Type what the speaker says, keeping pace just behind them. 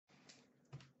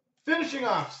Finishing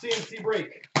off CNC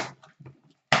break.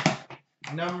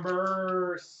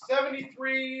 Number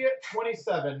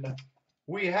 7327.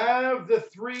 We have the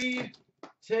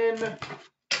 310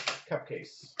 cup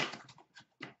case.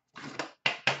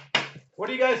 What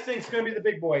do you guys think is going to be the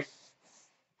big boy?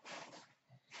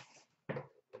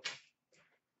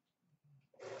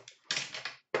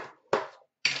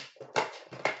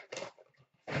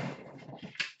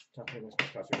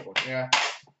 Yeah.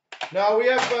 No, we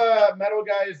have metal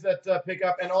guys that pick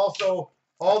up, and also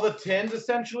all the tins,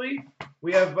 essentially.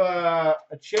 We have a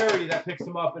charity that picks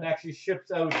them up and actually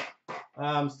ships out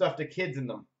stuff to kids in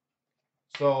them.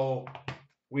 So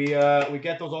we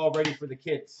get those all ready for the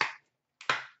kids.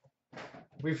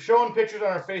 We've shown pictures on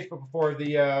our Facebook before,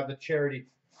 the charity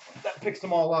that picks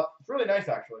them all up. It's really nice,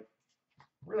 actually.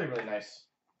 Really, really nice.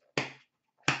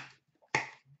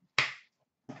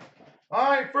 All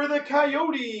right, for the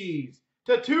Coyotes,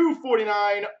 to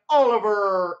 249,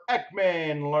 Oliver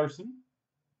Ekman-Larsson.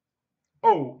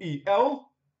 OEL.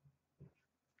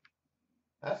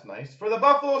 That's nice. For the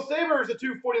Buffalo Sabres, to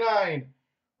 249,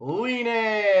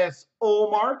 Linus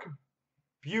Ullmark.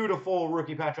 Beautiful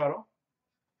rookie patch auto.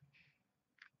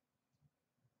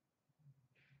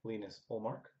 Linus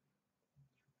Ullmark.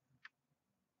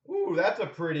 Ooh, that's a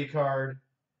pretty card.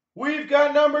 We've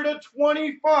got number to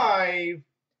 25.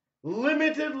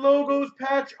 Limited Logos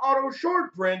patch auto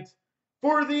short print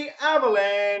for the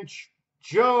Avalanche,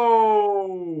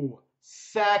 Joe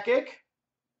Sakic.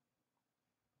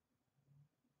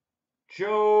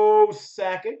 Joe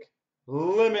Sakic.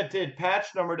 Limited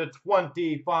patch number to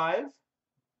 25.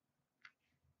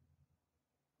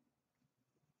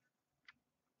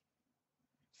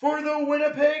 For the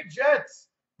Winnipeg Jets,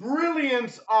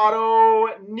 Brilliance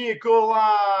auto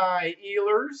Nikolai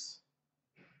Ehlers.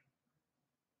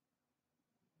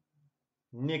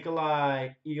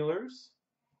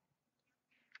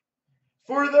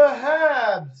 For the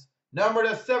Habs, number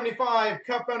to 75,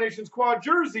 Cup Foundations quad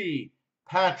jersey,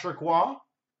 Patrick Waugh.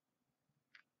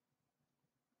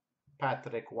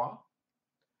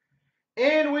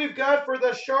 And we've got for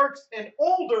the Sharks an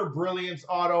older Brilliance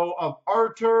auto of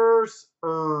Arturs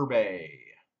Irbe.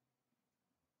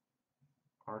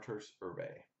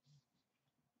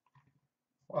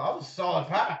 Well, that was a solid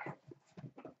pack.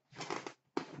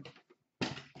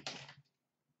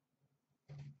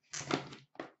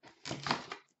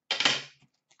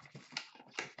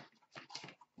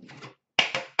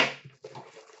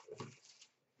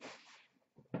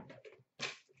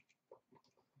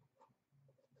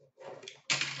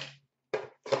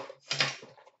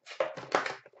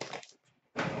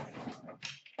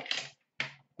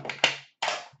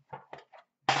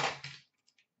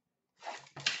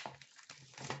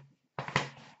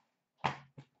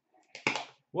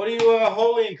 What are you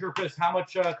holding, Kirkus? How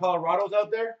much Colorado's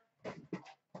out there?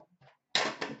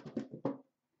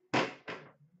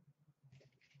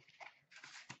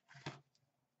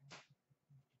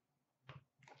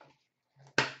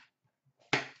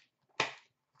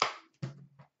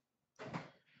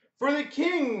 For the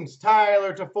Kings,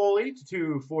 Tyler Toffoli to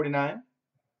 249.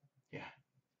 Yeah.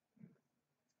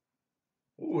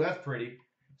 Ooh, that's pretty.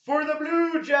 For the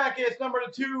Blue Jackets, number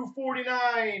to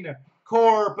 249,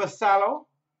 Korpisalo.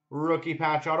 Rookie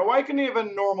patch auto. Why couldn't he have a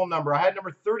normal number? I had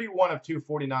number 31 of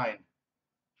 249.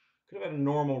 Could have had a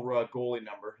normal goalie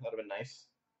number. That would have been nice.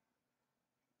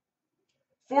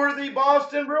 For the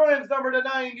Boston Bruins, number to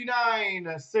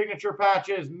 99, signature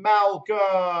patches,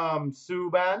 Malcolm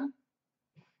Subban.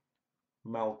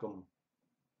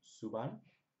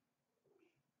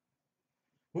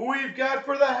 We've got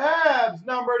for the Habs,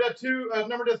 number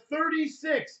to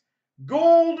 36,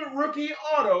 gold rookie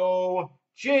auto,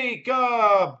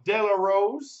 Jacob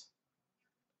Delarose.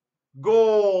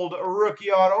 Gold rookie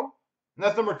auto. And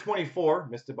that's number 24.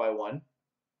 Missed it by 1.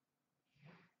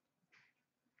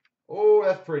 Oh,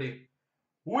 that's pretty.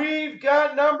 We've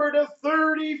got number to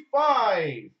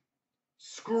 35.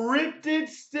 Scripted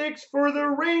sticks for the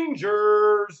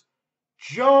Rangers,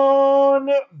 John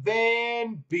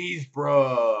Van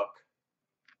Beesbrook.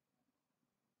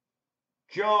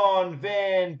 Scripted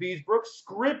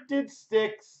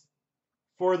sticks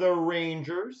for the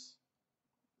Rangers.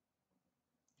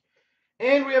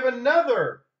 And we have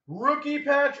another rookie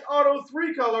patch auto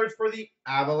 3 colors for the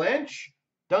Avalanche,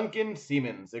 Duncan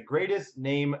Siemens, the greatest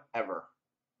name ever.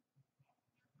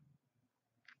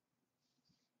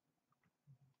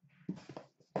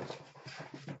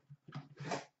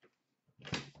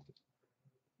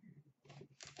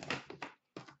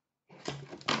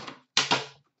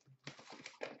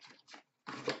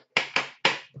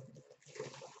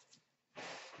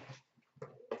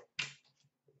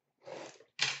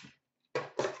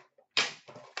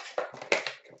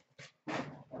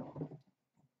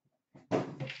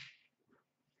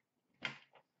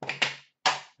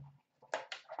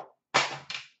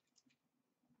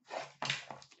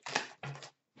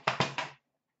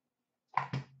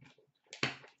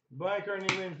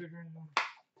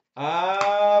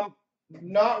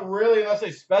 Not really, unless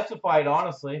they specified,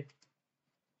 honestly.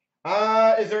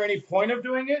 Is there any point of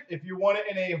doing it? If you want it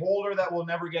in a holder that will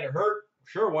never get hurt,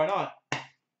 sure, why not?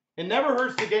 It never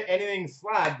hurts to get anything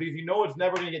slabbed because you know it's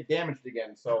never going to get damaged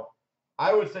again. So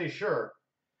I would say sure.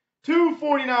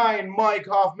 $2.49, Mike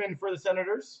Hoffman for the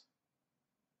Senators.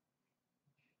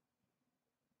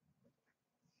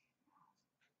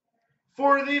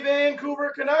 For the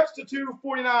Vancouver Canucks to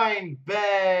 $2.49,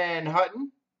 Ben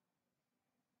Hutton.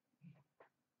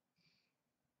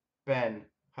 Ben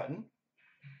Hutton.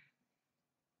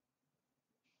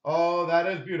 Oh, that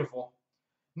is beautiful.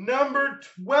 Number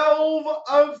 12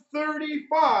 of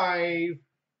 35.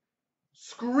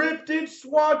 Scripted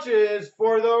swatches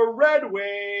for the Red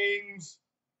Wings.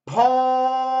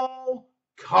 Paul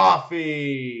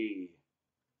Coffey.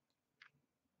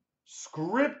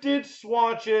 Scripted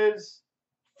swatches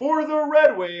for the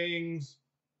Red Wings.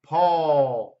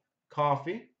 Paul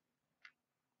Coffey.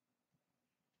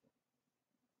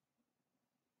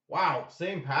 Wow,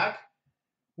 same pack.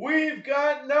 We've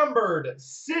got numbered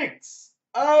 6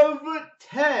 of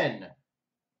 10.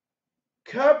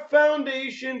 Cup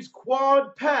Foundation's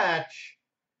quad patch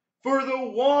for the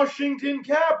Washington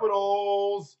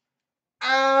Capitals,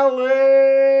 Alex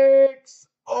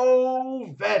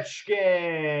Ovechkin.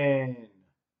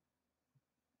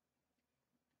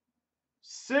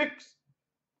 6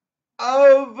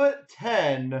 of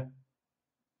 10,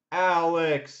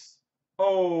 Alex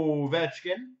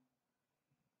Ovechkin.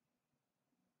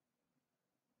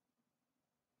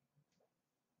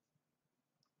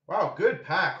 Wow, good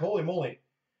pack. Holy moly.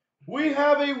 We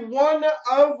have a 1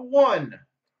 of 1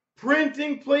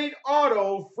 printing plate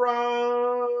auto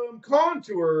from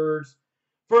Contours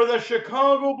for the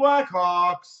Chicago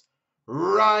Blackhawks,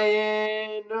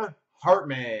 Ryan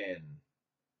Hartman.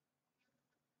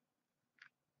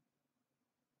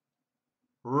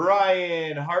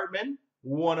 Ryan Hartman,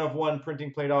 1 of 1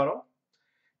 printing plate auto.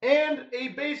 And a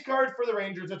base card for the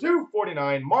Rangers, a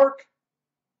 $2.49, Mark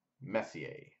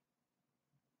Messier.